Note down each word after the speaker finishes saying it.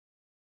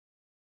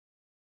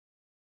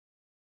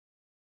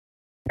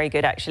Very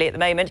good actually at the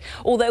moment,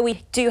 although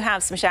we do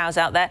have some showers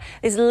out there.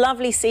 This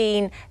lovely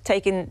scene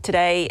taken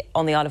today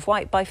on the Isle of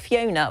Wight by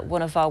Fiona,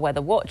 one of our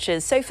weather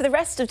watchers. So for the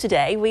rest of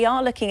today we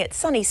are looking at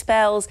sunny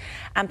spells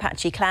and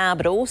patchy cloud,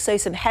 but also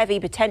some heavy,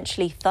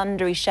 potentially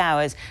thundery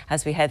showers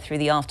as we head through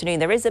the afternoon.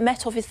 There is a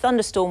Met Office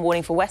thunderstorm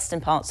warning for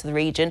western parts of the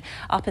region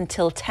up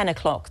until 10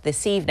 o'clock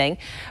this evening.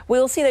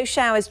 We'll see those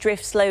showers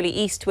drift slowly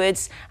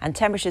eastwards and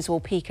temperatures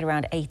will peak at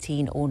around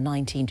 18 or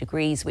 19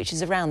 degrees, which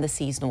is around the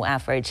seasonal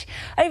average.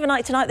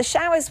 Overnight tonight the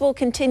showers will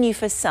continue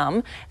for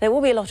some. There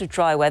will be a lot of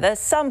dry weather,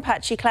 some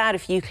patchy cloud, a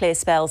few clear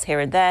spells here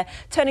and there,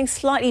 turning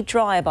slightly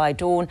drier by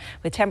dawn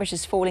with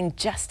temperatures falling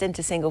just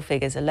into single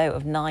figures, a low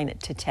of 9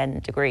 to 10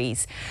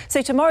 degrees.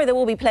 So tomorrow there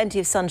will be plenty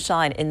of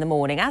sunshine in the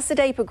morning. As the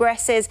day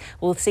progresses,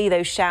 we'll see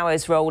those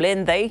showers roll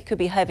in. They could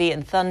be heavy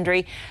and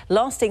thundery,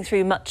 lasting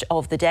through much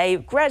of the day,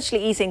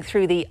 gradually easing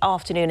through the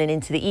afternoon and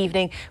into the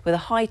evening with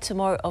a high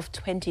tomorrow of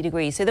 20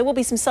 degrees. So there will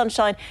be some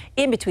sunshine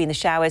in between the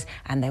showers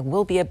and there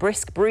will be a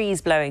brisk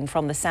breeze blowing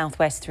from the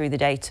southwest through the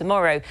day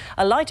tomorrow.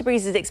 A lighter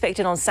breeze is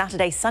expected on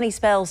Saturday, sunny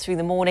spells through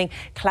the morning,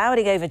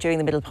 clouding over during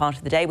the middle part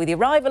of the day with the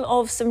arrival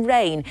of some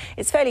rain.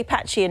 It's fairly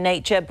patchy in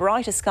nature,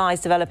 brighter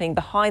skies developing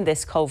behind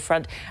this cold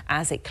front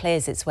as it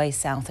clears its way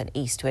south and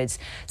eastwards.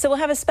 So we'll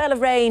have a spell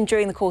of rain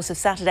during the course of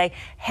Saturday,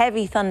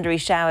 heavy thundery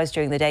showers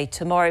during the day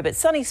tomorrow, but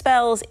sunny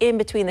spells in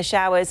between the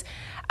showers.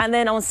 And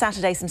then on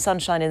Saturday, some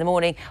sunshine in the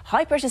morning.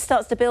 High pressure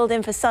starts to build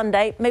in for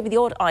Sunday, maybe the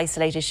odd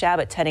isolated shower,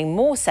 but turning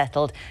more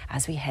settled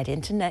as we head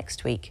into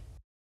next week.